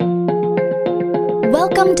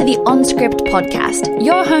Welcome to the OnScript podcast,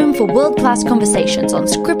 your home for world-class conversations on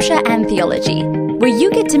scripture and theology, where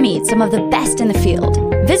you get to meet some of the best in the field.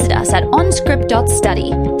 Visit us at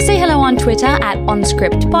onscript.study. Say hello on Twitter at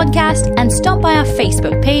OnScriptPodcast and stop by our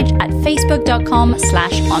Facebook page at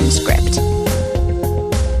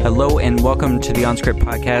facebook.com/OnScript. Hello and welcome to the OnScript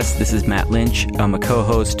podcast. This is Matt Lynch. I'm a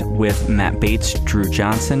co-host with Matt Bates, Drew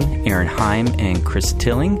Johnson, Aaron Heim, and Chris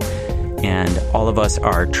Tilling. And all of us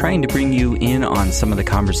are trying to bring you in on some of the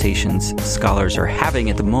conversations scholars are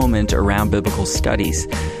having at the moment around biblical studies.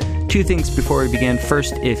 Two things before we begin.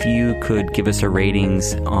 First, if you could give us a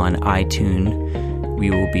ratings on iTunes,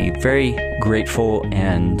 we will be very grateful,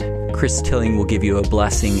 and Chris Tilling will give you a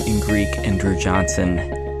blessing in Greek and Drew Johnson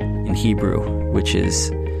in Hebrew, which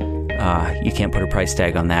is, you can't put a price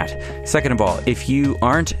tag on that. Second of all, if you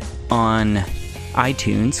aren't on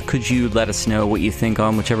iTunes, could you let us know what you think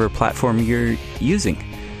on whichever platform you're using?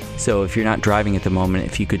 So if you're not driving at the moment,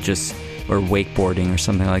 if you could just, or wakeboarding or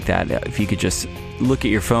something like that, if you could just look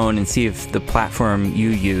at your phone and see if the platform you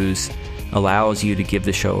use allows you to give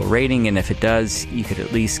the show a rating, and if it does, you could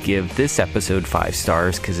at least give this episode 5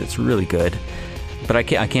 stars because it's really good. But I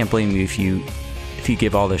can't blame you if you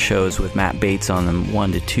give all the shows with Matt Bates on them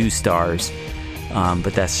 1 to 2 stars.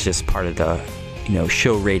 But that's just part of the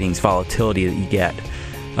show ratings volatility that you get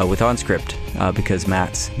with OnScript because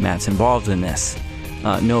Matt's involved in this.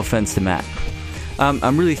 No offense to Matt.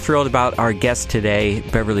 I'm really thrilled about our guest today,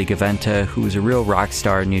 Beverly Gaventa, who is a real rock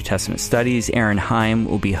star in New Testament studies. Aaron Heim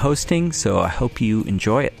will be hosting, so I hope you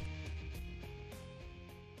enjoy it.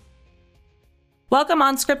 Welcome,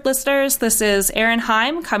 OnScript listeners. This is Aaron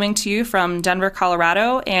Heim coming to you from Denver,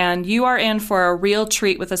 Colorado, and you are in for a real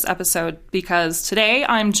treat with this episode because today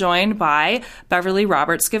I'm joined by Beverly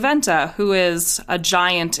Gaventa, who is a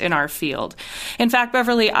giant in our field. In fact,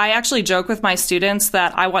 Beverly, I actually joke with my students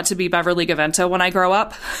that I want to be Beverly Gaventa when I grow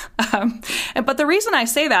up. But the reason I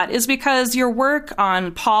say that is because your work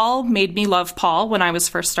on Paul made me love Paul when I was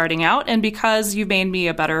first starting out, and because you made me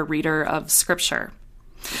a better reader of Scripture.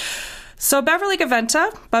 So Beverly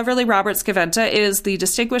Roberts Gaventa, is the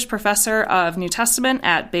Distinguished Professor of New Testament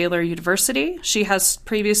at Baylor University. She has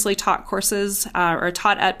previously taught courses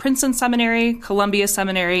taught at Princeton Seminary, Columbia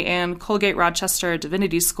Seminary, and Colgate-Rochester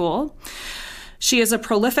Divinity School. She is a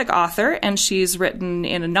prolific author, and she's written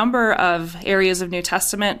in a number of areas of New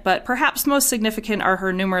Testament, but perhaps most significant are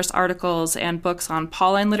her numerous articles and books on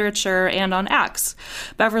Pauline literature and on Acts.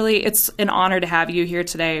 Beverly, it's an honor to have you here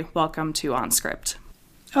today. Welcome to OnScript.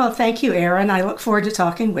 Oh, thank you, Aaron. I look forward to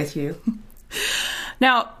talking with you.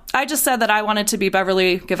 Now, I just said that I wanted to be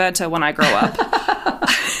Beverly Gaventa when I grow up.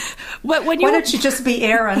 Why don't you just be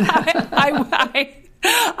Aaron? I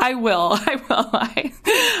will.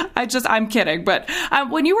 I'm kidding. But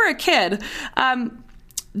when you were a kid,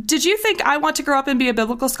 did you think I want to grow up and be a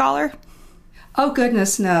biblical scholar? Oh,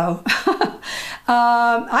 goodness, no.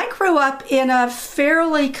 I grew up in a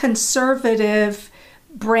fairly conservative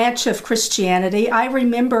branch of Christianity. I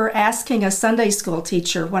remember asking a Sunday school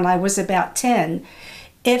teacher when I was about 10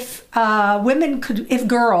 if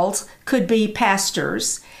girls could be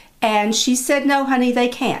pastors, and she said, "No, honey, they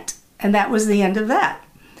can't," and that was the end of that.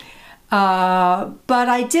 But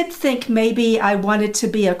I did think maybe I wanted to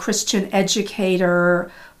be a Christian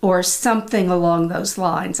educator or something along those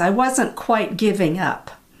lines. I wasn't quite giving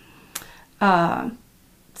up.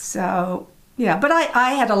 Yeah, but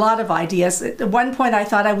I had a lot of ideas. At one point, I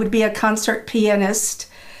thought I would be a concert pianist.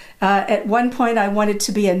 At one point, I wanted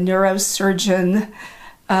to be a neurosurgeon.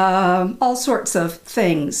 All sorts of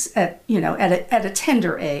things at a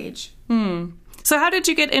tender age. So, how did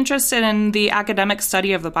you get interested in the academic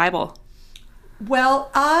study of the Bible?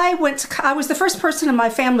 Well, I was the first person in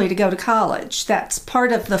my family to go to college. That's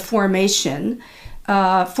part of the formation.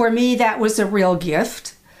 For me, that was a real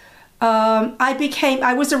gift.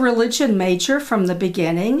 I was a religion major from the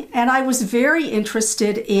beginning, and I was very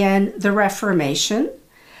interested in the Reformation.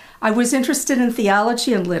 I was interested in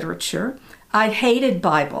theology and literature. I hated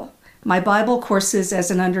Bible. My Bible courses as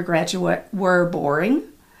an undergraduate were boring.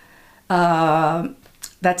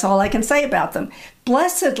 That's all I can say about them.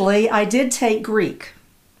 Blessedly, I did take Greek.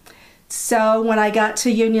 So when I got to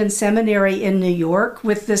Union Seminary in New York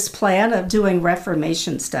with this plan of doing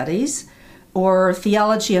Reformation studies, or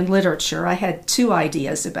theology and literature, I had 2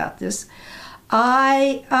 ideas about this.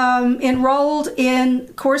 I enrolled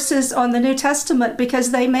in courses on the New Testament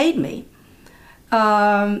because they made me.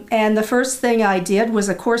 And the first thing I did was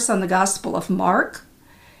a course on the Gospel of Mark.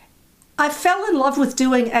 I fell in love with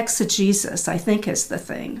doing exegesis, I think is the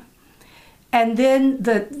thing. And then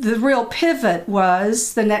the real pivot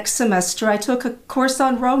was the next semester I took a course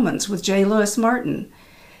on Romans with J. Lewis Martin.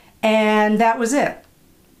 And that was it.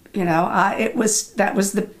 that was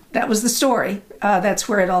the story. That's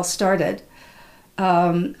where it all started.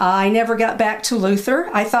 I never got back to Luther.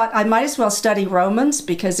 I thought I might as well study Romans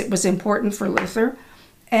because it was important for Luther,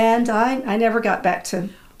 and I never got back to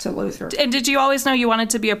Luther. And did you always know you wanted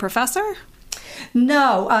to be a professor?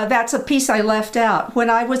 No, that's a piece I left out. When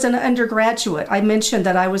I was an undergraduate, I mentioned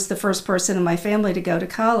that I was the first person in my family to go to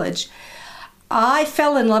college. I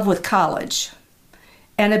fell in love with college.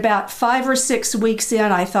 And about 5 or 6 weeks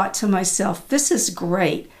in, I thought to myself, this is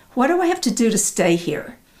great. What do I have to do to stay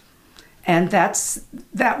here? And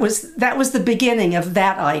that was the beginning of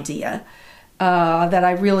that idea, that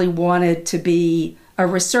I really wanted to be a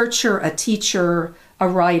researcher, a teacher, a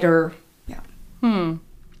writer. Yeah.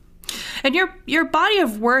 And your body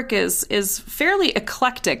of work is fairly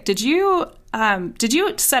eclectic. Did you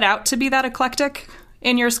set out to be that eclectic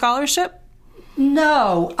in your scholarship?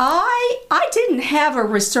 No, I didn't have a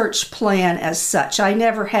research plan as such. I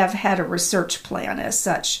never have had a research plan as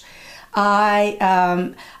such.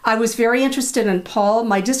 I was very interested in Paul.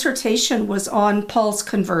 My dissertation was on Paul's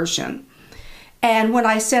conversion. And when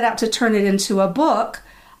I set out to turn it into a book,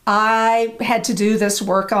 I had to do this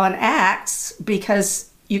work on Acts because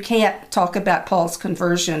you can't talk about Paul's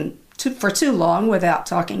conversion for too long without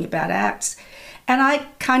talking about Acts. And I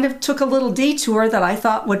kind of took a little detour that I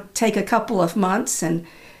thought would take a couple of months, and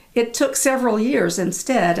it took several years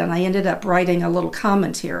instead, and I ended up writing a little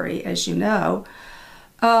commentary, as you know.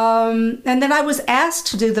 And then I was asked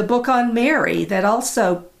to do the book on Mary. That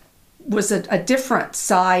also was a different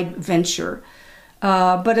side venture,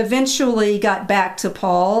 but eventually got back to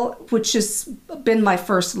Paul, which has been my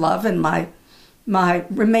first love and my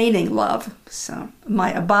remaining love, so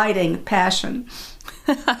my abiding passion.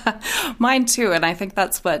 Mine too, and I think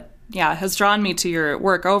that's what has drawn me to your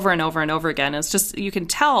work over and over and over again. It's just, you can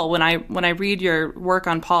tell when I read your work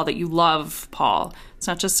on Paul that you love Paul. It's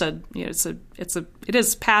not just it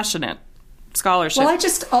is passionate scholarship. Well, I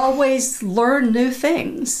just always learn new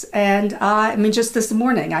things, and I mean, just this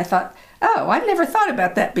morning I thought, oh, I've never thought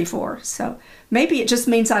about that before. So maybe it just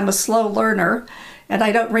means I'm a slow learner and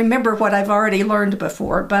I don't remember what I've already learned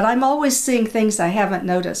before, but I'm always seeing things I haven't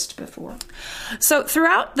noticed before. So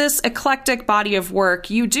throughout this eclectic body of work,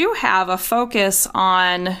 you do have a focus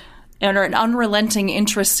on or an unrelenting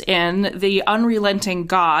interest in the unrelenting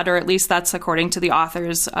God, or at least that's according to the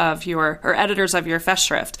authors of editors of your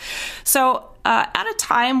Festschrift. So at a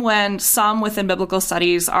time when some within biblical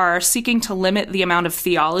studies are seeking to limit the amount of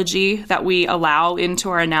theology that we allow into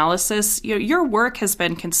our analysis, your work has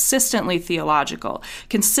been consistently theological,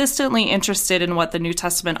 consistently interested in what the New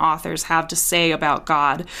Testament authors have to say about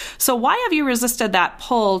God. So why have you resisted that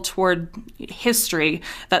pull toward history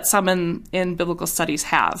that some in biblical studies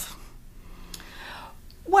have?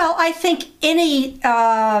 Well, I think any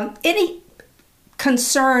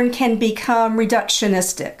concern can become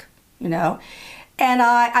reductionistic, and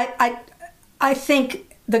I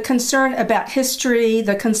think the concern about history,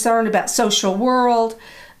 the concern about social world,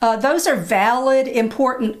 those are valid,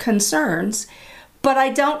 important concerns, but I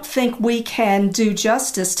don't think we can do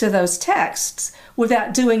justice to those texts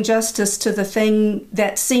without doing justice to the thing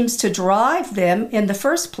that seems to drive them in the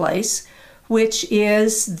first place, which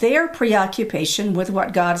is their preoccupation with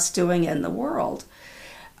what God's doing in the world.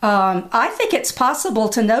 I think it's possible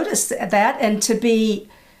to notice that and to be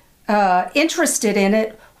interested in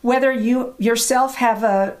it, whether you yourself have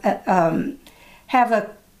a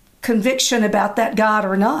conviction about that God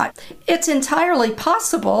or not. It's entirely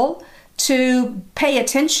possible to pay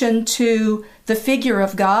attention to the figure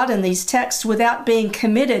of God in these texts without being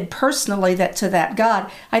committed personally to that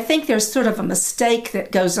God. I think there's sort of a mistake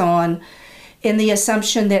that goes on in the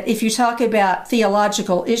assumption that if you talk about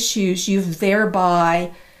theological issues, you've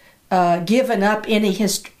thereby given up any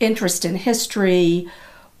interest in history,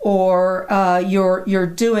 or you're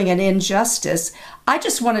doing an injustice. I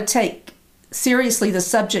just want to take seriously the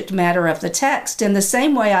subject matter of the text in the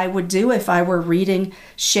same way I would do if I were reading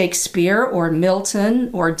Shakespeare or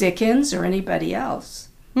Milton or Dickens or anybody else.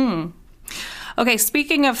 Okay,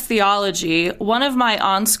 speaking of theology, one of my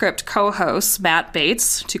on-script co-hosts, Matt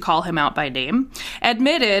Bates, to call him out by name,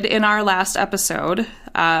 admitted in our last episode,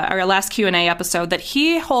 our last Q&A episode, that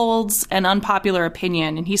he holds an unpopular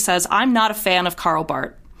opinion, and he says, I'm not a fan of Karl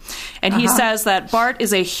Barth. And he says that Barth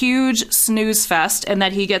is a huge snooze fest and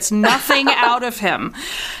that he gets nothing out of him.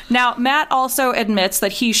 Now, Matt also admits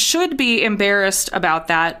that he should be embarrassed about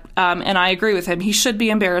that, and I agree with him. He should be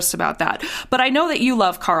embarrassed about that. But I know that you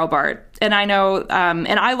love Karl Barth, and I know,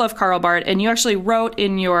 and I love Karl Barth, and you actually wrote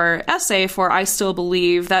in your essay for I Still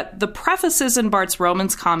Believe that the prefaces in Barth's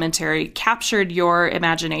Romans commentary captured your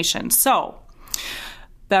imagination. So,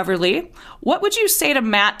 Beverly, what would you say to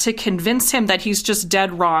Matt to convince him that he's just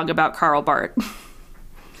dead wrong about Karl Barth?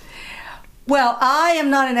 Well, I am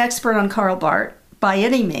not an expert on Karl Barth by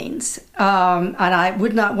any means, and I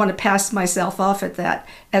would not want to pass myself off at that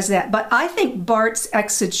as that. But I think Barth's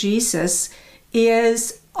exegesis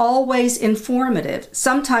is always informative.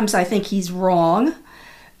 Sometimes I think he's wrong,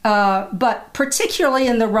 but particularly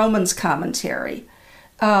in the Romans commentary,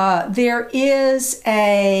 there is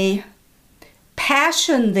a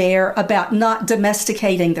passion there about not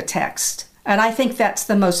domesticating the text. And I think that's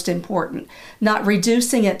the most important, not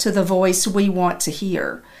reducing it to the voice we want to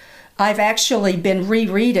hear. I've actually been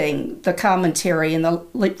rereading the commentary in the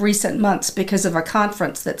recent months because of a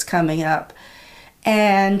conference that's coming up.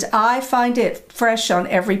 And I find it fresh on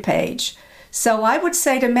every page. So I would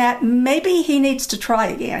say to Matt, maybe he needs to try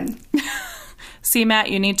again. See, Matt,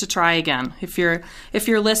 you need to try again. If you're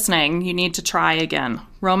listening, you need to try again.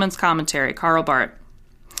 Romans commentary, Karl Barth.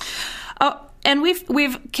 Oh, and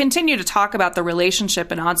we've continued to talk about the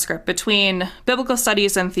relationship in OnScript between biblical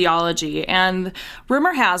studies and theology. And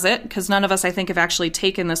rumor has it, because none of us, I think, have actually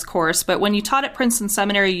taken this course, but when you taught at Princeton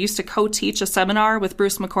Seminary, you used to co-teach a seminar with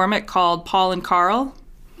Bruce McCormick called Paul and Karl.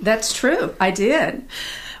 That's true. I did.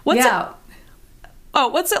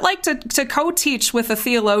 What's it like to co-teach with a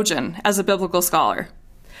theologian as a biblical scholar?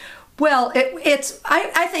 Well,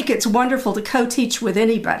 I think it's wonderful to co-teach with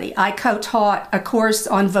anybody. I co-taught a course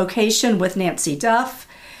on vocation with Nancy Duff.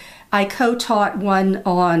 I co-taught one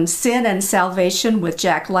on sin and salvation with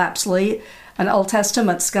Jack Lapsley, an Old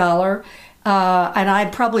Testament scholar. And I'm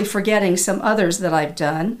probably forgetting some others that I've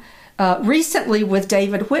done. Recently with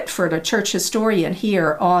David Whitford, a church historian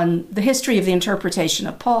here, on the history of the interpretation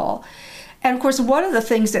of Paul. And of course, one of the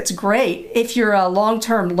things that's great, if you're a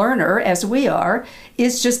long-term learner, as we are,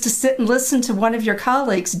 is just to sit and listen to one of your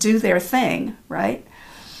colleagues do their thing, right?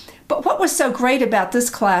 But what was so great about this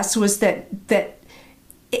class was that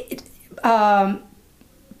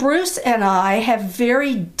Bruce and I have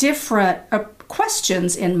very different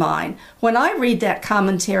questions in mind. When I read that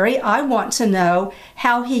commentary, I want to know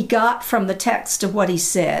how he got from the text to what he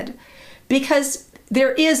said. Because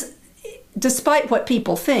there is, despite what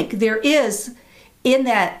people think, there is in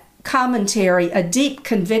that commentary a deep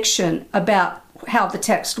conviction about how the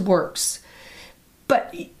text works.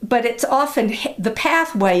 But it's often, the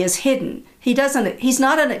pathway is hidden. He's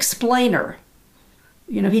not an explainer.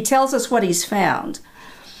 You know, he tells us what he's found.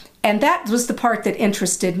 And that was the part that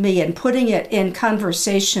interested me in putting it in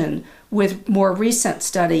conversation with more recent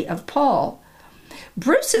study of Paul.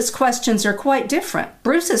 Bruce's questions are quite different.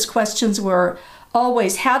 Bruce's questions were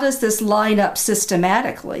always, how does this line up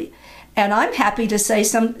systematically? And I'm happy to say,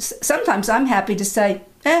 sometimes I'm happy to say,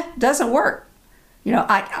 doesn't work. You know,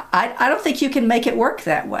 I don't think you can make it work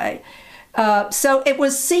that way. So it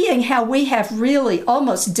was seeing how we have really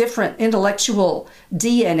almost different intellectual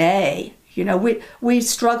DNA. You know, we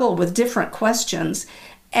struggle with different questions.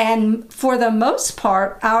 And for the most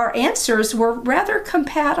part, our answers were rather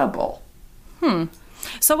compatible.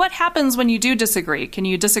 So what happens when you do disagree? Can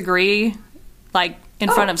you disagree, like, in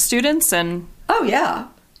front of students? And oh, yeah.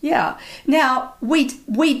 Now,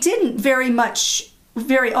 we didn't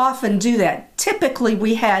very often do that. Typically,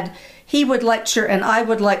 he would lecture and I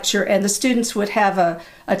would lecture, and the students would have a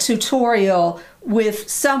tutorial with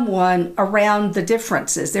someone around the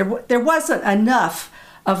differences. There wasn't enough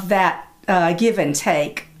of that give and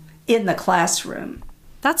take in the classroom.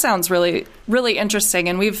 That sounds really, really interesting.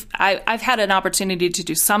 And I've had an opportunity to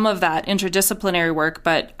do some of that interdisciplinary work,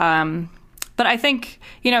 but I think,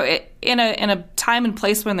 you know, in a time and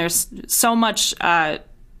place when there's so much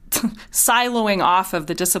siloing off of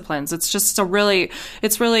the disciplines, it's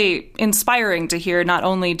really inspiring to hear. Not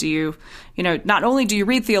only do you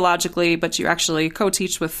read theologically, but you actually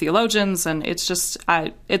co-teach with theologians, and it's just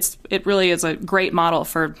it really is a great model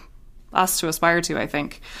for us to aspire to, I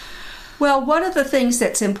think. Well, one of the things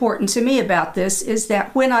that's important to me about this is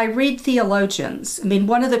that when I read theologians,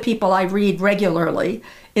 one of the people I read regularly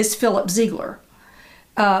is Philip Ziegler.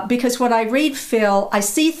 Because when I read Phil, I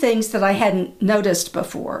see things that I hadn't noticed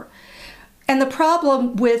before. And the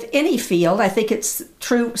problem with any field, I think it's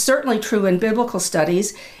true, certainly true in biblical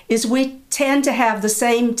studies, is we tend to have the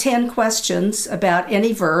same 10 questions about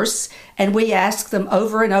any verse, and we ask them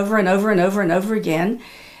over and over and over and over and over again.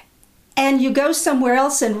 And you go somewhere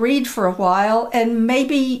else and read for a while, and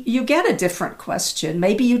maybe you get a different question.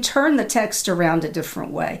 Maybe you turn the text around a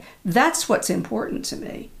different way. That's what's important to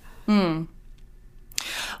me.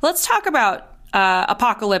 Let's talk about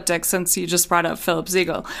apocalyptic, since you just brought up Philip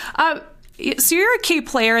Ziegler. So you're a key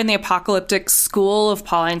player in the apocalyptic school of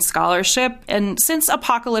Pauline scholarship. And since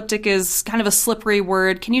apocalyptic is kind of a slippery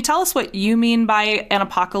word, can you tell us what you mean by an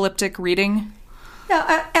apocalyptic reading?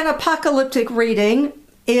 Yeah, an apocalyptic reading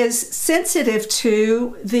is sensitive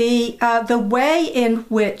to the way in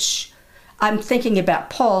which, I'm thinking about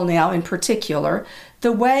Paul now in particular,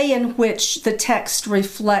 the way in which the text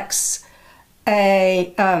reflects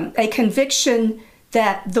a conviction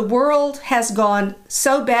that the world has gone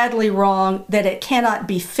so badly wrong that it cannot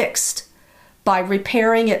be fixed by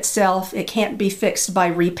repairing itself. It can't be fixed by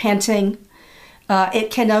repenting. It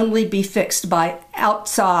can only be fixed by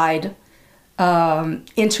outside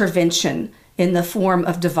intervention in the form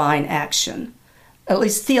of divine action. At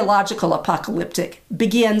least theological apocalyptic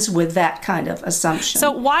begins with that kind of assumption.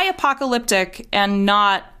 So why apocalyptic and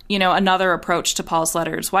not, another approach to Paul's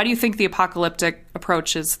letters? Why do you think the apocalyptic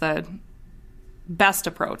approach is the best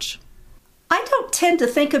approach? I don't tend to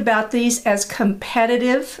think about these as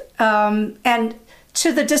competitive, and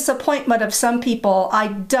to the disappointment of some people, I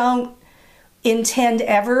don't intend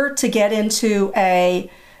ever to get into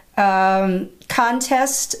a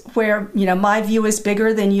contest where my view is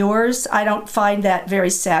bigger than yours. I don't find that very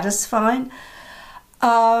satisfying.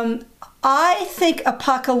 I think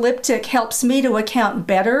apocalyptic helps me to account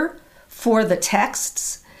better for the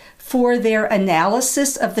texts, for their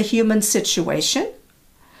analysis of the human situation,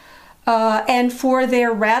 and for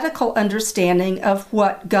their radical understanding of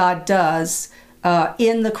what God does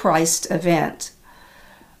in the Christ event.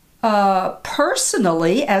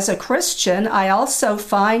 Personally, as a Christian, I also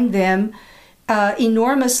find them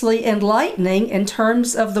enormously enlightening in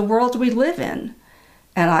terms of the world we live in.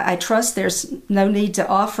 And I trust there's no need to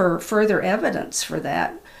offer further evidence for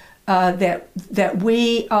that, that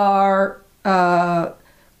we are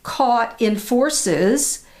caught in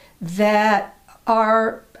forces that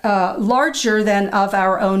are larger than of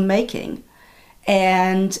our own making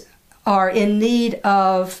and are in need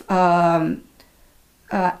of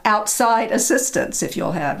outside assistance, if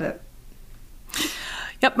you'll have it.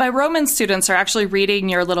 Yep, my Romans students are actually reading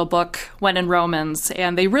your little book, When in Romans,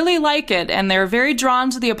 and they really like it, and they're very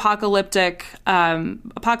drawn to the apocalyptic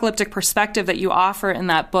perspective that you offer in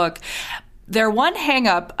that book. Their one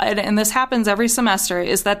hang-up, and this happens every semester,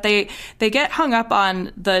 is that they get hung up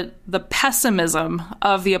on the pessimism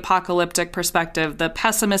of the apocalyptic perspective, the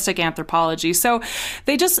pessimistic anthropology. So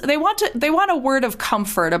they want a word of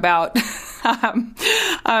comfort about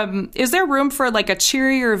is there room for like a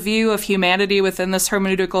cheerier view of humanity within this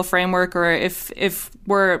hermeneutical framework, or if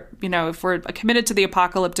we're committed to the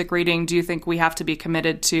apocalyptic reading, do you think we have to be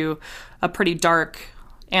committed to a pretty dark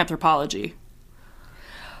anthropology?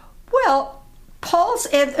 Well, Paul's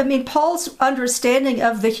understanding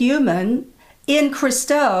of the human in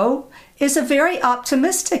Christo is a very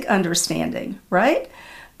optimistic understanding, right?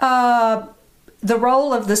 The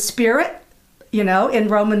role of the Spirit, in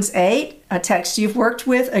Romans 8, a text you've worked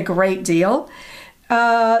with a great deal.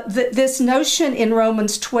 This notion in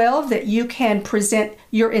Romans 12 that you can present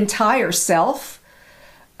your entire self,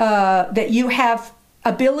 that you have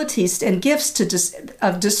abilities and gifts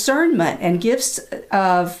of discernment and gifts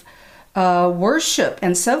of worship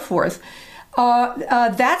and so forth,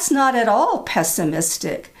 that's not at all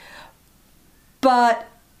pessimistic. But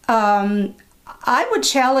I would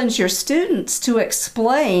challenge your students to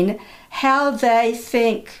explain how they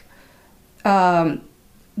think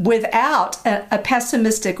without a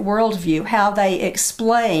pessimistic worldview, how they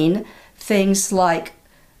explain things like,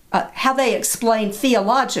 how they explain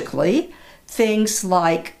theologically things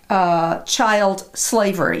like child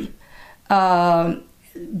slavery, how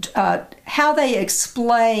they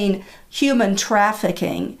explain human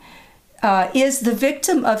trafficking. Is the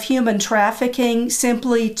victim of human trafficking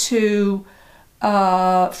simply to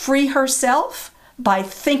free herself by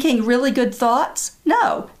thinking really good thoughts?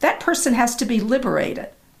 No, that person has to be liberated.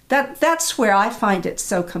 That's where I find it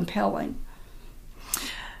so compelling.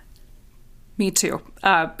 Me too.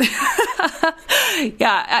 Yeah,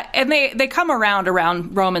 and they come around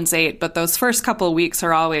Romans 8, but those first couple of weeks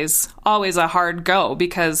are always a hard go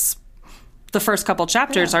because the first couple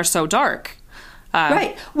chapters are so dark.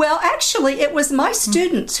 Right. Well, actually, it was my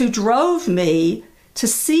students who drove me to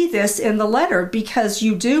see this in the letter, because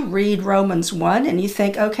you do read Romans 1 and you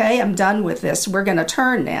think, okay, I'm done with this. We're going to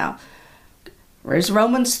turn now. Where's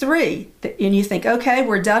Romans 3? And you think, okay,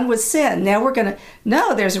 we're done with sin. Now we're going to...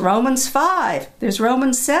 No, there's Romans 5. There's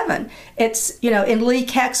Romans 7. It's, in Lee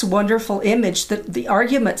Keck's wonderful image, that the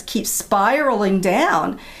arguments keep spiraling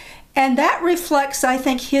down. And that reflects, I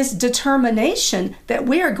think, his determination that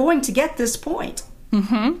we are going to get this point.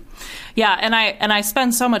 Yeah, and I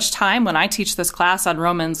spend so much time when I teach this class on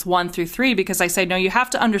Romans 1 through 3 because I say, no, you have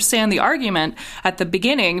to understand the argument at the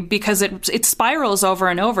beginning because it spirals over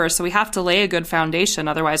and over. So we have to lay a good foundation.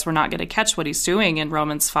 Otherwise, we're not going to catch what he's doing in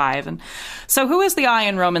Romans 5. And so who is the I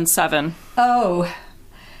in Romans 7? Oh,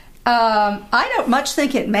 I don't much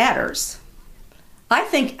think it matters. I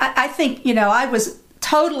think, I was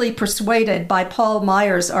totally persuaded by Paul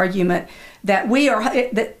Meyer's argument that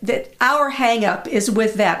that our hang-up is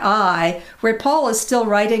with that I, where Paul is still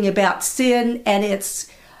writing about sin and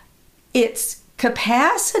its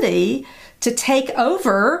capacity to take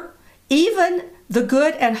over even the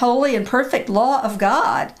good and holy and perfect law of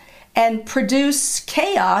God and produce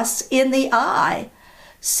chaos in the I.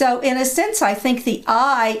 So in a sense, I think the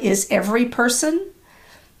I is every person.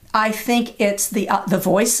 I think it's the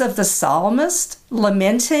voice of the psalmist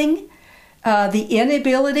lamenting the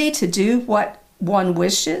inability to do what one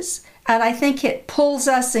wishes. And I think it pulls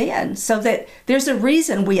us in so that there's a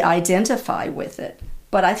reason we identify with it.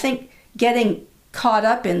 But I think getting caught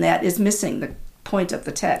up in that is missing the point of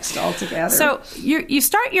the text altogether. So you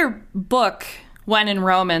start your book when in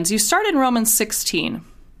Romans. You start in Romans 16.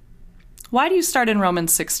 Why do you start in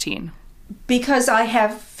Romans 16? Because I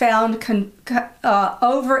have found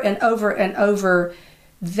over and over and over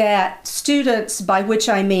that students, by which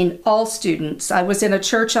I mean all students, I was in a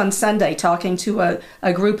church on Sunday talking to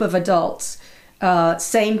a group of adults,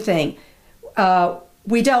 same thing.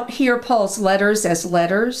 We don't hear Paul's letters as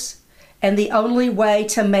letters, and the only way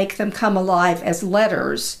to make them come alive as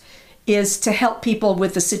letters is to help people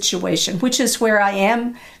with the situation, which is where I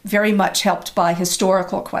am very much helped by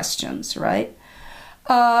historical questions, right?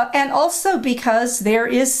 And also because there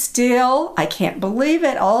is still, I can't believe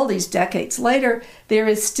it, all these decades later, there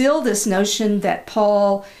is still this notion that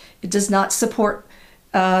Paul does not support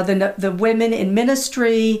the women in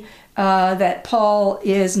ministry, that Paul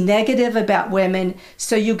is negative about women.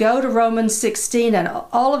 So you go to Romans 16 and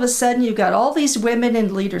all of a sudden you've got all these women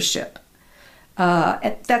in leadership.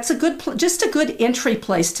 That's a good, just a good entry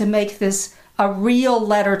place to make this a real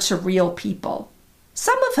letter to real people.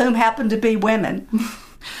 Some of whom happen to be women.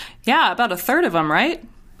 Yeah, about a third of them, right?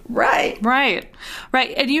 Right.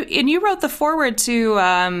 And you wrote the foreword to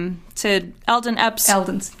Eldon Epps.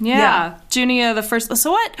 Eldon's. Yeah. Junia the first.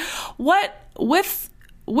 So what with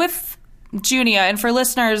Junia, and for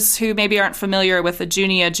listeners who maybe aren't familiar with the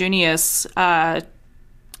Junius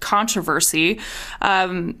controversy,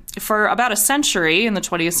 for about a century in the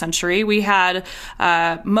 20th century, we had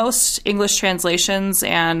most English translations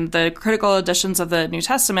and the critical editions of the New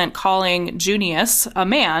Testament calling Junius a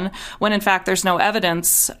man, when in fact there's no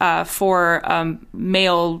evidence for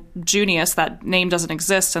male Junius. That name doesn't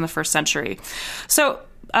exist in the first century. So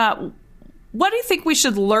what do you think we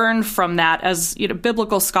should learn from that as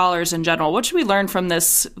biblical scholars in general? What should we learn from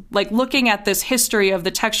this, like looking at this history of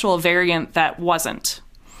the textual variant that wasn't?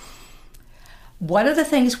 One of the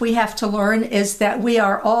things we have to learn is that we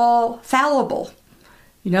are all fallible.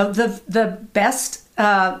 The best,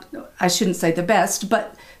 I shouldn't say the best,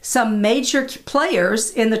 but some major players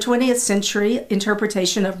in the 20th century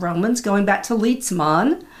interpretation of Romans, going back to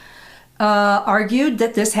Lietzmann, argued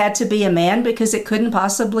that this had to be a man because it couldn't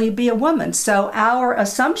possibly be a woman. So our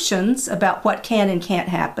assumptions about what can and can't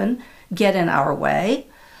happen get in our way.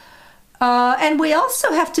 And we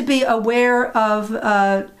also have to be aware of...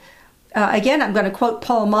 again, I'm going to quote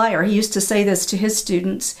Paul Meyer. He used to say this to his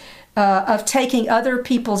students, of taking other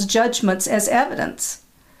people's judgments as evidence.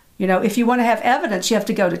 If you want to have evidence, you have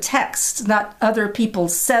to go to text, not other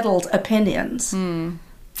people's settled opinions.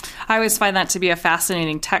 I always find that to be a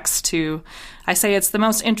fascinating text I say it's the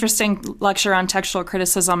most interesting lecture on textual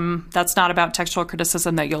criticism that's not about textual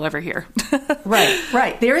criticism that you'll ever hear.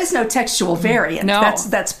 Right. There is no textual variant. No.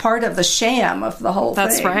 That's part of the sham of the whole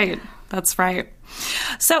thing. That's right.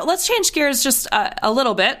 So let's change gears just a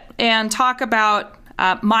little bit and talk about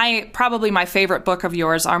probably my favorite book of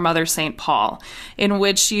yours, Our Mother, St. Paul, in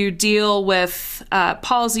which you deal with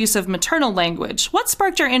Paul's use of maternal language. What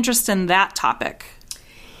sparked your interest in that topic?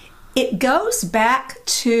 It goes back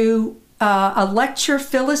to a lecture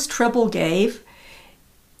Phyllis Tribble gave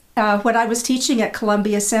when I was teaching at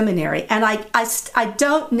Columbia Seminary. And I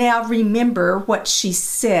don't now remember what she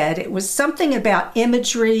said. It was something about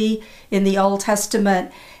imagery in the Old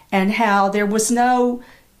Testament and how there was no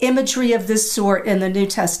imagery of this sort in the New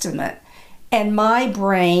Testament. And my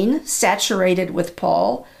brain, saturated with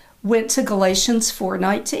Paul, went to Galatians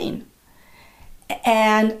 4:19.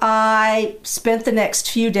 And I spent the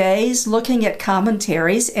next few days looking at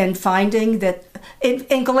commentaries and finding that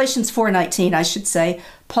in Galatians 4:19, I should say,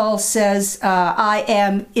 Paul says, I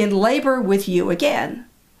am in labor with you again.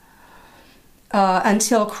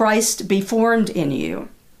 until Christ be formed in you.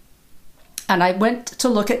 And I went to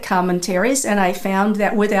look at commentaries, and I found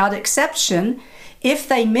that without exception, if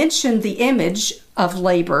they mentioned the image of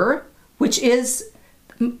labor, which is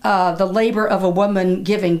the labor of a woman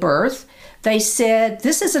giving birth, they said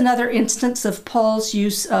this is another instance of Paul's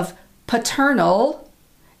use of paternal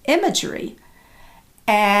imagery.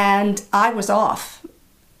 And I was off,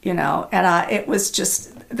 and it was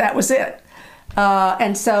just, that was it.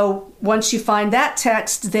 And so once you find that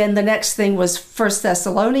text, then the next thing was 1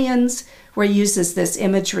 Thessalonians, where he uses this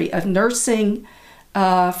imagery of nursing,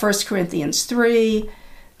 1 Corinthians 3,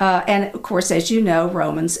 and of course, as you know,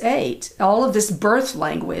 Romans 8. All of this birth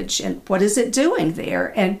language, and what is it doing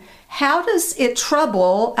there? And how does it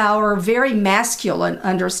trouble our very masculine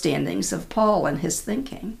understandings of Paul and his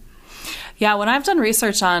thinking? Yeah, when I've done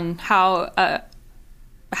research on how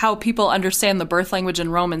people understand the birth language in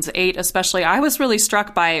Romans 8, especially, I was really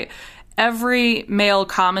struck by every male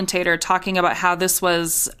commentator talking about how this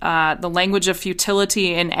was the language of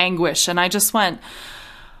futility and anguish. And I just went,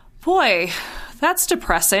 boy, that's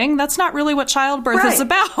depressing. That's not really what childbirth is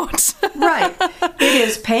about. Right. It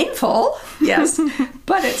is painful, yes.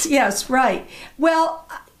 But it's, yes, right. Well,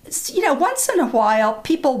 once in a while,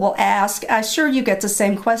 people will ask, I'm sure you get the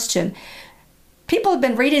same question. People have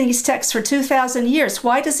been reading these texts for 2,000 years.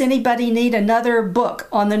 Why does anybody need another book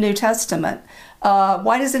on the New Testament?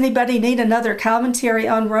 Why does anybody need another commentary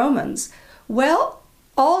on Romans? Well,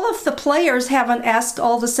 all of the players haven't asked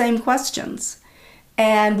all the same questions.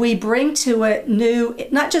 And we bring to it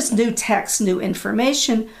not just new texts, new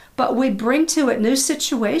information, but we bring to it new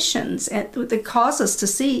situations that cause us to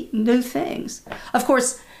see new things. Of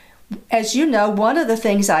course, as you know, one of the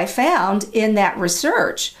things I found in that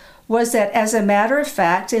research was that, as a matter of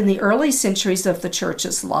fact, in the early centuries of the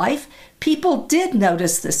church's life, people did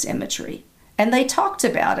notice this imagery, and they talked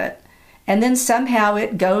about it. And then somehow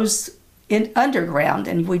it goes in underground,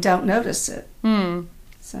 and we don't notice it.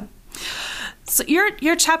 So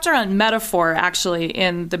your chapter on metaphor, actually,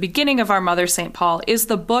 in the beginning of Our Mother, St. Paul, is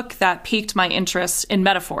the book that piqued my interest in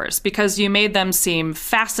metaphors, because you made them seem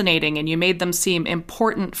fascinating and you made them seem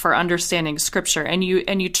important for understanding Scripture, and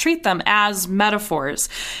you treat them as metaphors.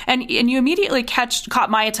 And you immediately caught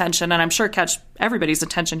my attention, and I'm sure catch everybody's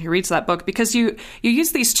attention who reads that book, because you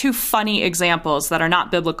use these two funny examples that are not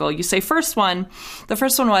biblical. You say, the first one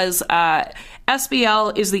was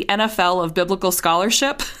SBL is the NFL of biblical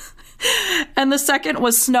scholarship. And the second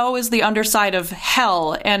was snow is the underside of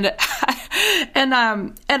hell. And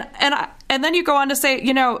then you go on to say,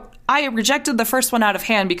 I rejected the first one out of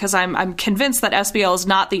hand because I'm convinced that SBL is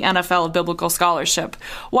not the NFL of biblical scholarship.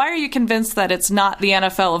 Why are you convinced that it's not the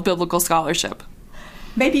NFL of biblical scholarship?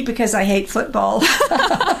 Maybe because I hate football.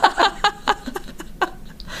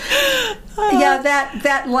 Yeah,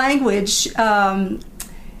 that language, I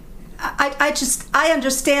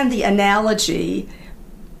understand the analogy.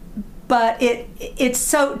 But it's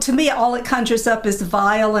so, to me, all it conjures up is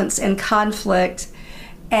violence and conflict.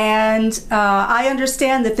 And I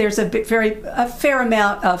understand that there's a fair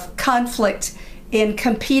amount of conflict in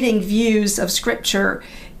competing views of Scripture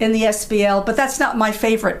in the SBL, but that's not my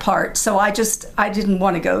favorite part. So I didn't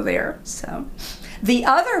want to go there. So the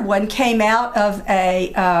other one came out of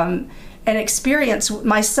an experience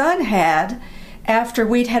my son had after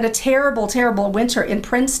we'd had a terrible, terrible winter in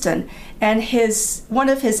Princeton, and one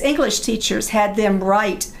of his English teachers had them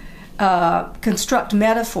construct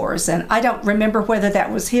metaphors, and I don't remember whether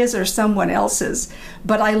that was his or someone else's,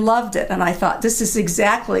 but I loved it, and I thought this is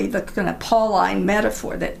exactly the kind of Pauline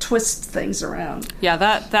metaphor that twists things around. Yeah,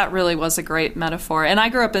 that really was a great metaphor, and I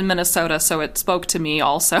grew up in Minnesota, so it spoke to me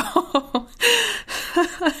also.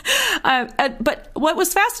 But what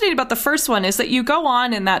was fascinating about the first one is that you go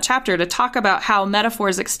on in that chapter to talk about how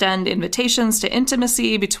metaphors extend invitations to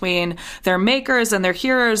intimacy between their makers and their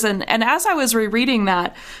hearers. And as I was rereading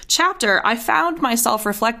that chapter, I found myself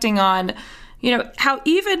reflecting on, how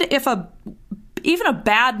even a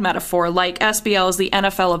bad metaphor like SBL is the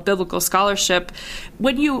NFL of biblical scholarship,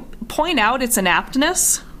 when you point out its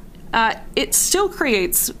inaptness, it still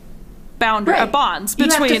creates bonds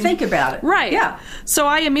between. You have to think about it. Right. Yeah. So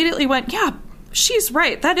I immediately went, yeah, she's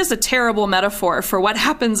right. That is a terrible metaphor for what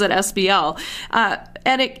happens at SBL.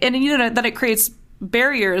 And that it creates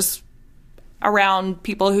barriers around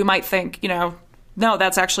people who might think, no,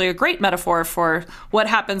 that's actually a great metaphor for what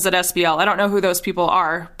happens at SBL. I don't know who those people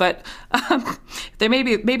are, but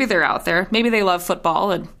maybe they're out there. Maybe they love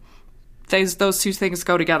football, and those two things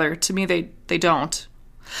go together. To me, they don't.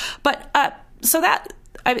 But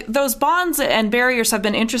those bonds and barriers have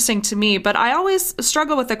been interesting to me, but I always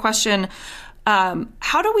struggle with the question,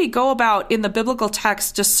 How do we go about in the biblical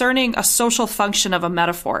text discerning a social function of a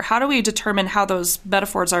metaphor? How do we determine how those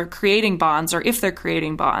metaphors are creating bonds, or if they're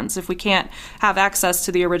creating bonds, if we can't have access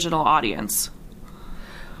to the original audience?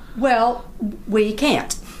 Well, we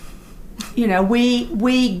can't.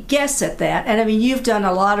 We guess at that. And I mean, you've done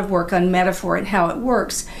a lot of work on metaphor and how it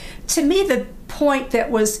works. To me, the point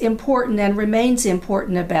that was important and remains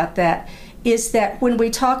important about that is that when we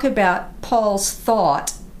talk about Paul's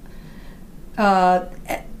thought,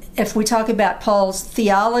 if we talk about Paul's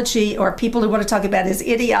theology, or people who want to talk about his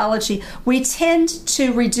ideology, we tend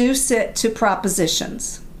to reduce it to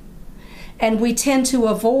propositions. And we tend to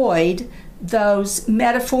avoid those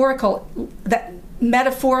metaphorical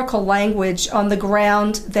language on the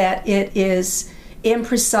ground that it is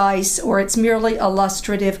imprecise, or it's merely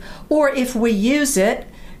illustrative, or if we use it,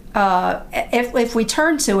 if we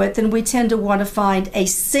turn to it, then we tend to want to find a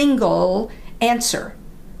single answer.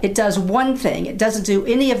 It does one thing. It doesn't do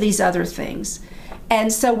any of these other things.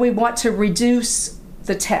 And so we want to reduce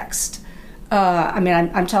the text.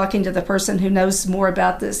 I'm talking to the person who knows more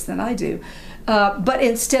about this than I do. But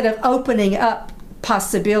instead of opening up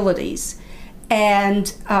possibilities.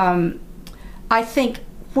 And I think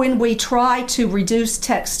when we try to reduce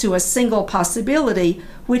text to a single possibility,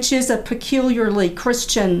 which is a peculiarly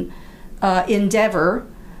Christian endeavor,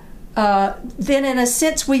 then in a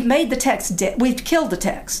sense we've made the text we've killed the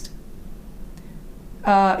text.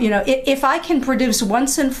 If I can produce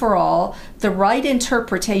once and for all the right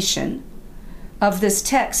interpretation of this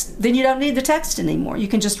text, then you don't need the text anymore. You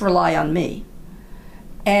can just rely on me.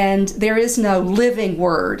 And there is no living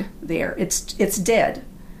word there. It's dead.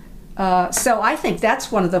 So I think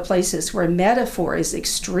that's one of the places where metaphor is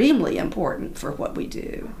extremely important for what we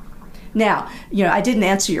do. Now, I didn't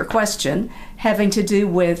answer your question having to do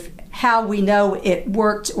with how we know it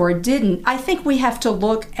worked or didn't. I think we have to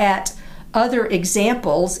look at other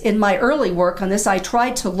examples. In my early work on this, I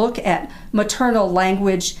tried to look at maternal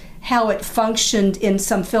language, how it functioned in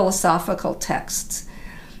some philosophical texts.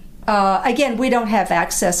 Again, we don't have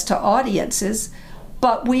access to audiences,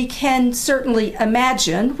 but we can certainly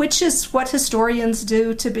imagine, which is what historians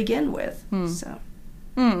do to begin with.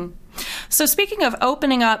 So speaking of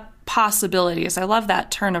opening up possibilities, I love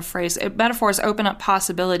that turn of phrase. Metaphors open up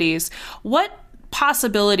possibilities. What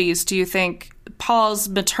possibilities do you think Paul's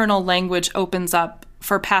maternal language opens up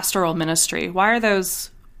for pastoral ministry? Why are those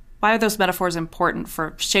metaphors important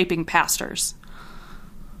for shaping pastors?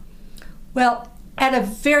 Well, at a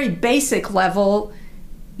very basic level,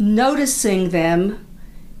 noticing them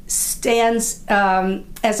stands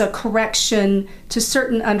as a correction to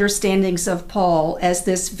certain understandings of Paul as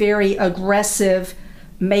this very aggressive,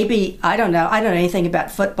 maybe, I don't know anything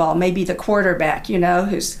about football, maybe the quarterback, or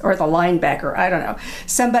the linebacker, I don't know,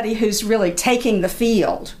 somebody who's really taking the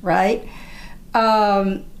field, right?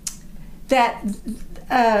 That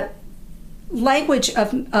language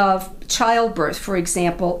of childbirth, for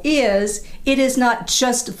example, it is not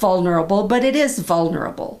just vulnerable, but it is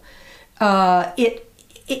vulnerable.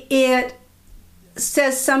 It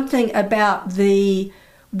says something about the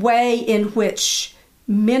way in which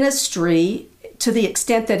ministry, to the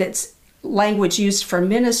extent that it's language used for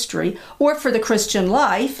ministry or for the Christian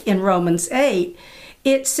life in Romans 8,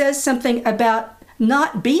 it says something about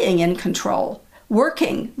not being in control.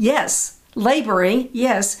 Working, yes. Laboring,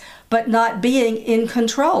 yes, but not being in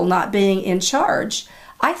control, not being in charge.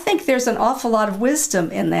 I think there's an awful lot of wisdom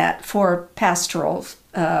in that for pastoral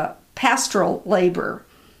labor.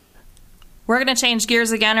 We're going to change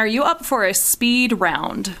gears again. Are you up for a speed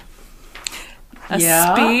round?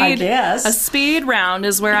 I guess. A speed round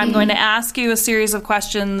is where I'm going to ask you a series of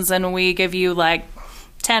questions, and we give you like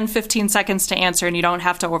 10, 15 seconds to answer, and you don't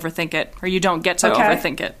have to overthink it, or you don't get to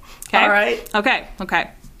overthink it. Okay? All right.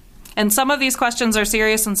 Okay. And some of these questions are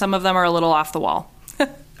serious, and some of them are a little off the wall. All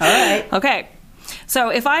right. Okay. So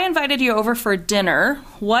if I invited you over for dinner,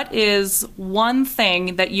 what is one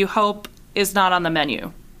thing that you hope is not on the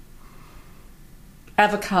menu?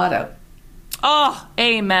 Avocado. Oh,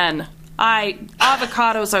 amen.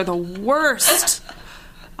 Avocados are the worst.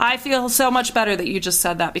 I feel so much better that you just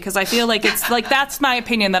said that, because I feel like it's like that's my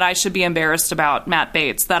opinion that I should be embarrassed about, Matt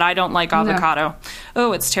Bates, that I don't like avocado. No.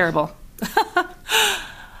 Oh, it's terrible.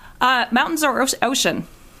 Mountains or ocean?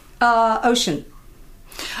 Ocean.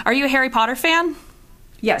 Are you a Harry Potter fan?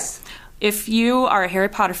 Yes. If you are a Harry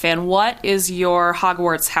Potter fan, what is your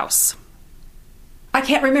Hogwarts house? I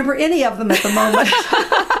can't remember any of them at the moment.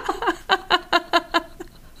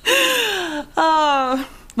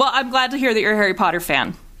 Well, I'm glad to hear that you're a Harry Potter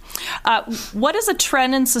fan. What is a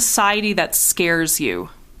trend in society that scares you?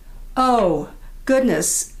 Oh,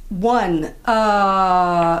 goodness. One,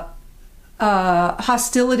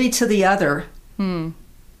 hostility to the other.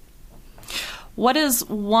 What is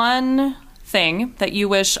one thing that you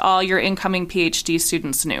wish all your incoming PhD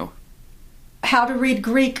students knew? How to read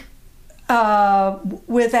Greek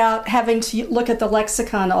without having to look at the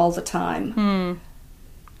lexicon all the time.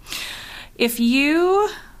 If you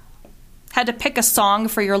had to pick a song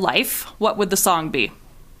for your life, what would the song be?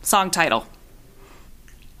 Song title.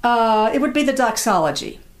 It would be the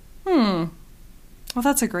doxology. Well,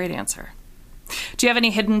 that's a great answer. Do you have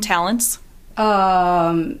any hidden talents?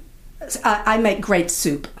 I make great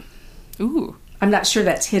soup. Ooh. I'm not sure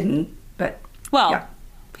that's hidden, but... Well, yeah.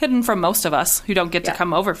 Hidden from most of us who don't get to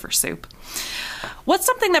come over for soup. What's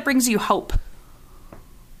something that brings you hope?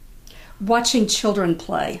 Watching children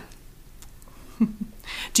play.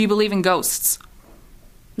 Do you believe in ghosts?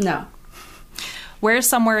 No. Where's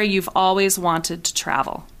somewhere you've always wanted to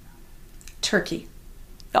travel? Turkey.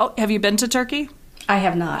 Oh, have you been to Turkey? I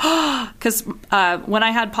have not. Because when I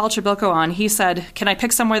had Paul Chabilko on, he said, can I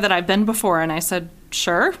pick somewhere that I've been before? And I said,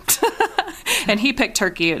 sure. And he picked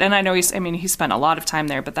Turkey. And I know he spent a lot of time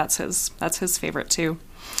there, but that's his favorite too.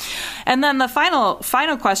 And then the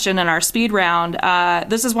final question in our speed round,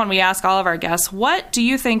 this is one we ask all of our guests. What do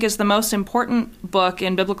you think is the most important book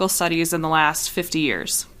in biblical studies in the last 50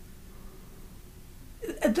 years?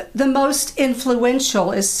 The most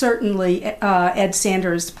influential is certainly Ed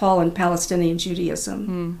Sanders' Paul and Palestinian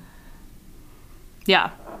Judaism.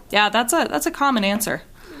 Yeah, that's a common answer.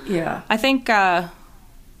 Yeah, I think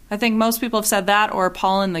most people have said that or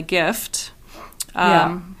Paul and the Gift.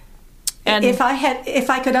 And if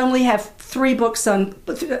I could only have three books on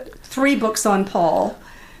Paul,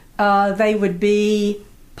 they would be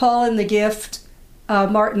Paul and the Gift,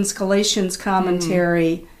 Martin's Galatians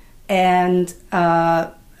commentary, and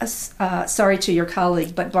sorry to your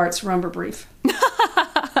colleague, but Bart's Rumber Brief.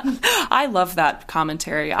 I love that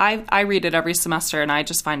commentary. I read it every semester, and I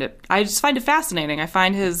just find it fascinating. I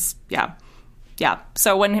find his Yeah.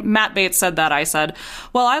 So when Matt Bates said that, I said,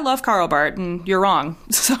 well, I love Karl Barth, and you're wrong.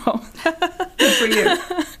 So good for you.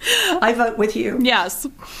 I vote with you. Yes.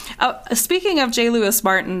 Speaking of J. Lewis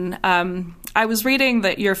Martin, I was reading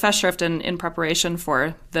your Festschrift in preparation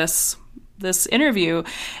for this interview,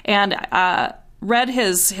 and read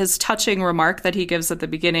his touching remark that he gives at the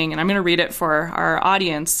beginning, and I'm going to read it for our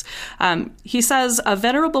audience. He says, a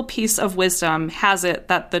venerable piece of wisdom has it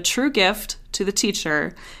that the true gift to the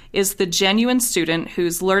teacher is the genuine student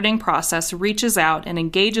whose learning process reaches out and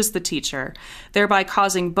engages the teacher, thereby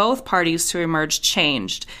causing both parties to emerge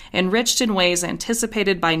changed, enriched in ways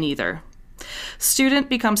anticipated by neither. Student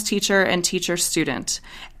becomes teacher and teacher student,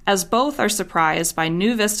 as both are surprised by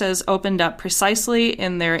new vistas opened up precisely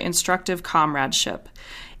in their instructive comradeship.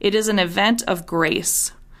 It is an event of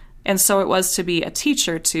grace, and so it was to be a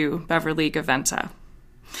teacher to Beverly Gaventa.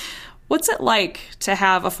 What's it like to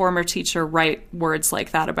have a former teacher write words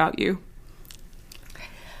like that about you?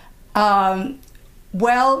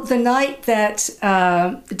 Well, the night that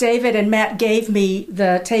David and Matt gave me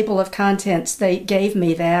the table of contents, they gave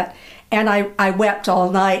me that, and I wept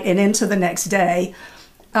all night and into the next day.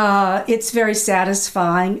 It's very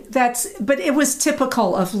satisfying. But it was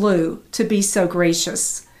typical of Lou to be so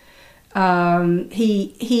gracious.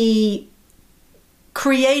 He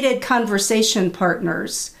created conversation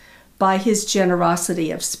partners by his generosity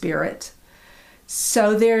of spirit.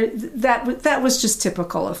 So that was just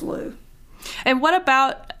typical of Lou. And what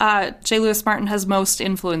about J. Lewis Martin has most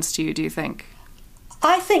influenced you, do you think?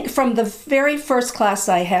 I think from the very first class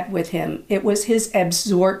I had with him, it was his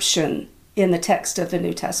absorption in the text of the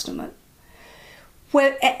New Testament.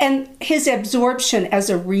 And his absorption as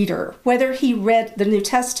a reader, whether he read the New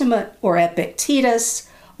Testament or Epictetus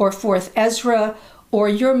or 4th Ezra or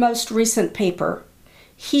your most recent paper,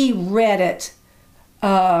 he read it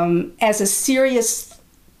as a serious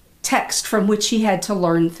text from which he had to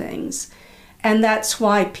learn things. And that's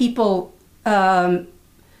why people,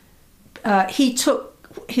 he took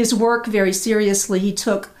his work very seriously. He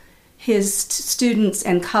took his students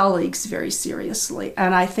and colleagues very seriously.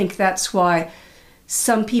 And I think that's why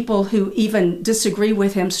some people who even disagree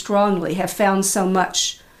with him strongly have found so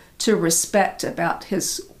much to respect about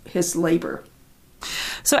his labor.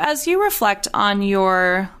 So as you reflect on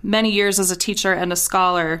your many years as a teacher and a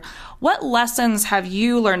scholar, what lessons have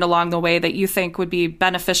you learned along the way that you think would be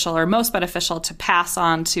beneficial or most beneficial to pass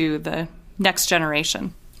on to the next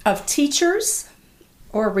generation? Of teachers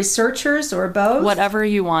or researchers or both? Whatever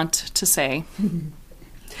you want to say.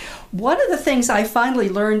 One of the things I finally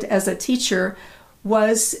learned as a teacher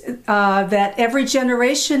was that every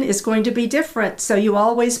generation is going to be different. So you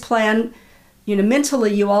always plan,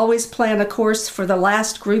 mentally you always plan a course for the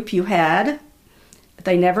last group you had.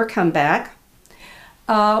 they never come back.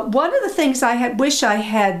 One of the things wish I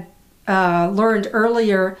had learned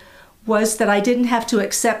earlier was that I didn't have to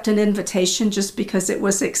accept an invitation just because it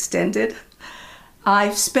was extended.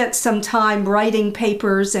 I've spent some time writing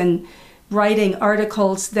papers and writing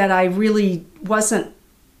articles that I really wasn't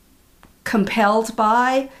compelled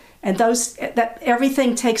by, and that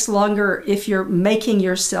everything takes longer if you're making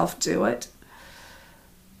yourself do it.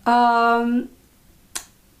 And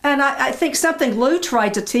I think something Lou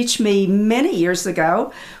tried to teach me many years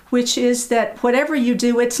ago, which is that whatever you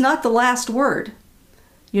do, it's not the last word.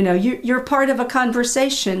 You know, you're part of a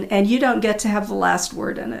conversation, and you don't get to have the last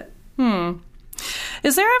word in it.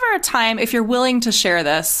 Is there ever a time, if you're willing to share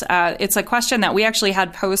this, it's a question that we actually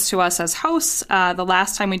had posed to us as hosts the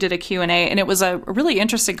last time we did a Q&A, and it was a really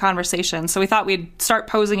interesting conversation. So we thought we'd start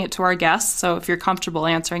posing it to our guests, so if you're comfortable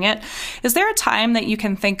answering it. Is there a time that you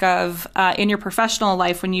can think of in your professional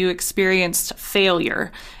life when you experienced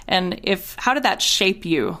failure? And how did that shape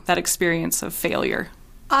you, that experience of failure?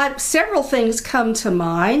 Several things come to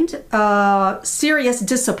mind. Serious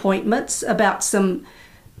disappointments about some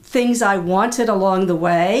things I wanted along the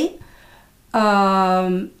way.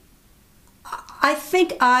 I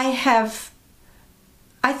think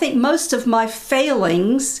most of my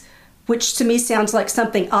failings, which to me sounds like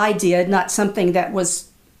something I did, not something that was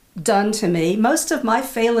done to me, most of my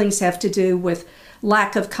failings have to do with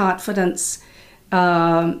lack of confidence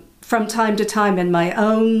from time to time in my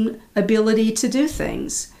own ability to do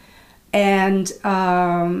things. And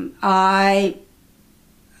I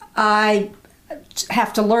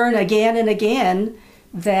have to learn again and again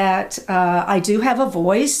that I do have a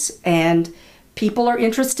voice, and people are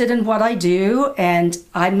interested in what I do, and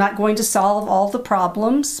I'm not going to solve all the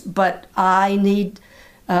problems, but I need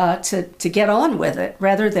to get on with it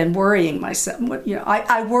rather than worrying myself. You know,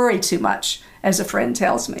 I worry too much, as a friend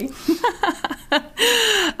tells me.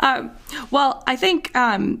 Well, I think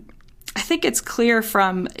it's clear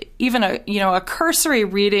from even a cursory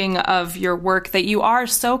reading of your work that you are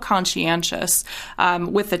so conscientious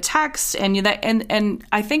with the text, and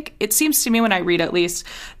I think it seems to me, when I read at least,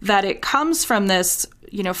 that it comes from this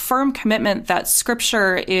firm commitment that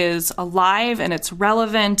Scripture is alive and it's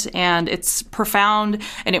relevant and it's profound,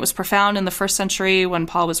 and it was profound in the first century when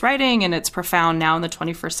Paul was writing, and it's profound now in the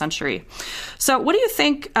 21st century. So, what do you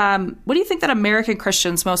think? What do you think that American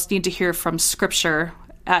Christians most need to hear from Scripture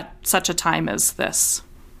at such a time as this?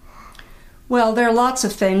 Well, there are lots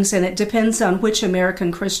of things, and it depends on which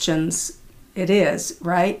American Christians it is,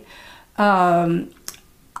 right?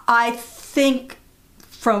 I think,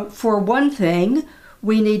 for one thing,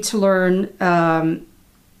 we need to learn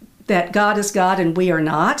that God is God and we are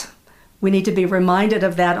not. We need to be reminded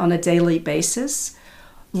of that on a daily basis.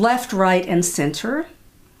 Left, right, and center.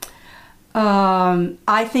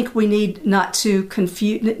 I think we need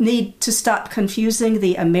to stop confusing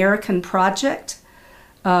the American project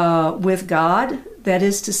with God. That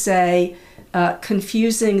is to say,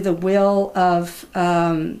 confusing the will of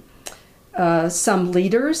some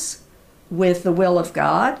leaders with the will of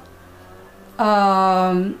God.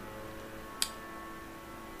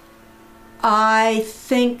 I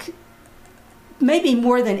think maybe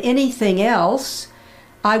more than anything else,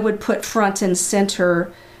 I would put front and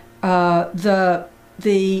center to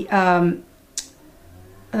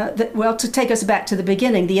take us back to the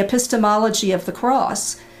beginning, the epistemology of the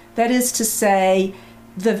cross. That is to say,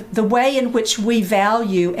 the way in which we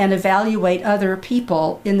value and evaluate other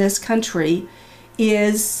people in this country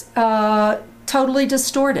is totally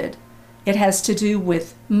distorted. It has to do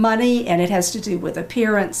with money, and it has to do with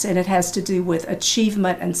appearance, and it has to do with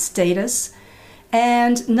achievement and status.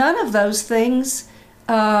 And none of those things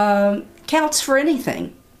counts for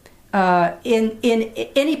anything in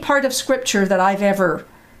any part of Scripture that I've ever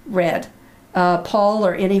read, Paul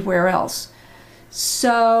or anywhere else.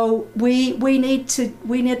 So we need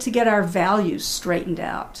to get our values straightened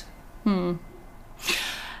out. And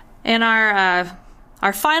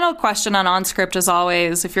our final question on OnScript is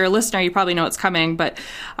always, if you're a listener, you probably know it's coming, but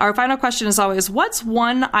our final question is always, what's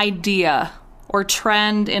one idea or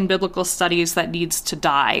trend in biblical studies that needs to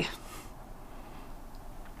die?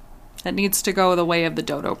 That needs to go the way of the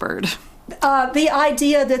dodo bird? The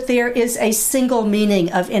idea that there is a single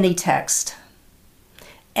meaning of any text.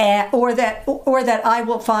 Or that I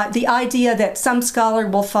will find, the idea that some scholar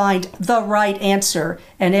will find the right answer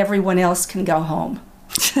and everyone else can go home.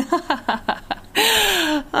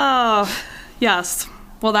 Oh, yes.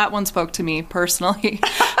 Well, that one spoke to me personally.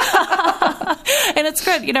 And it's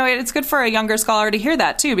good. It's good for a younger scholar to hear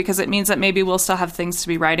that, too, because it means that maybe we'll still have things to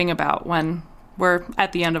be writing about when we're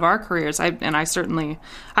at the end of our careers. I certainly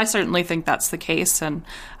think that's the case. And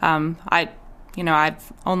I'm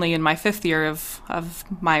only in my 5th year of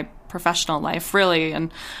my professional life, really.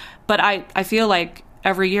 But I feel like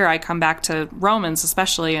every year I come back to Romans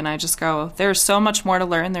especially, and I just go, there's so much more to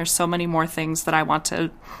learn. There's so many more things that I want to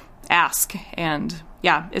ask. And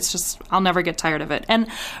yeah, it's just, I'll never get tired of it. And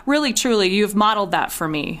really, truly, you've modeled that for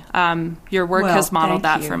me. Your work has modeled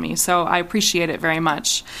that for me. So I appreciate it very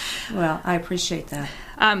much. Well, I appreciate that.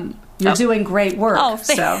 You're doing great work. Oh,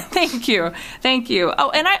 thank you. Thank you. Oh,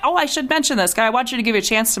 and I should mention this. I want you to give you a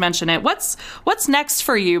chance to mention it. What's next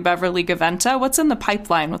for you, Beverly Gaventa? What's in the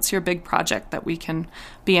pipeline? What's your big project that we can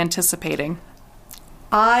be anticipating?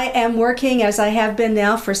 I am working, as I have been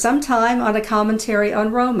now for some time, on a commentary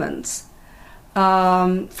on Romans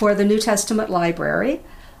for the New Testament library.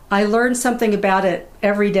 I learn something about it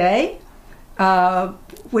every day,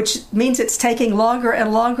 which means it's taking longer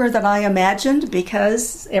and longer than I imagined,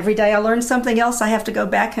 because every day I learn something else. I have to go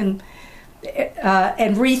back and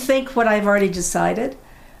rethink what I've already decided.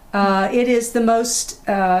 It is the most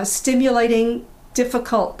stimulating,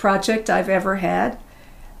 difficult project I've ever had,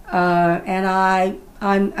 and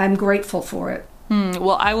I'm grateful for it.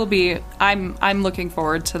 Well, I will be. I'm looking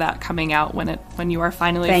forward to that coming out when you are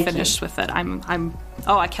finally finished with it.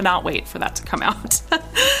 I cannot wait for that to come out.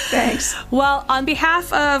 Thanks. Well, on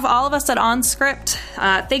behalf of all of us at OnScript,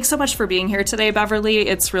 thanks so much for being here today, Beverly.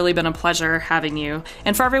 It's really been a pleasure having you.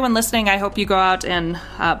 And for everyone listening, I hope you go out and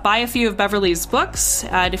buy a few of Beverly's books.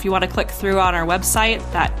 And if you want to click through on our website,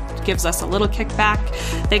 that gives us a little kickback.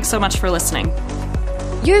 Thanks so much for listening.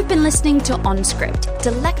 You've been listening to OnScript,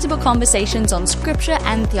 delectable conversations on scripture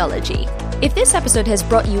and theology. If this episode has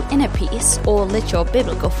brought you inner peace or lit your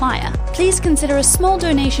biblical fire, please consider a small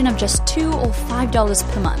donation of just $2 or $5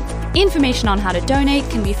 per month. Information on how to donate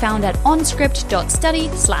can be found at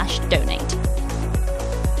onscript.study/donate.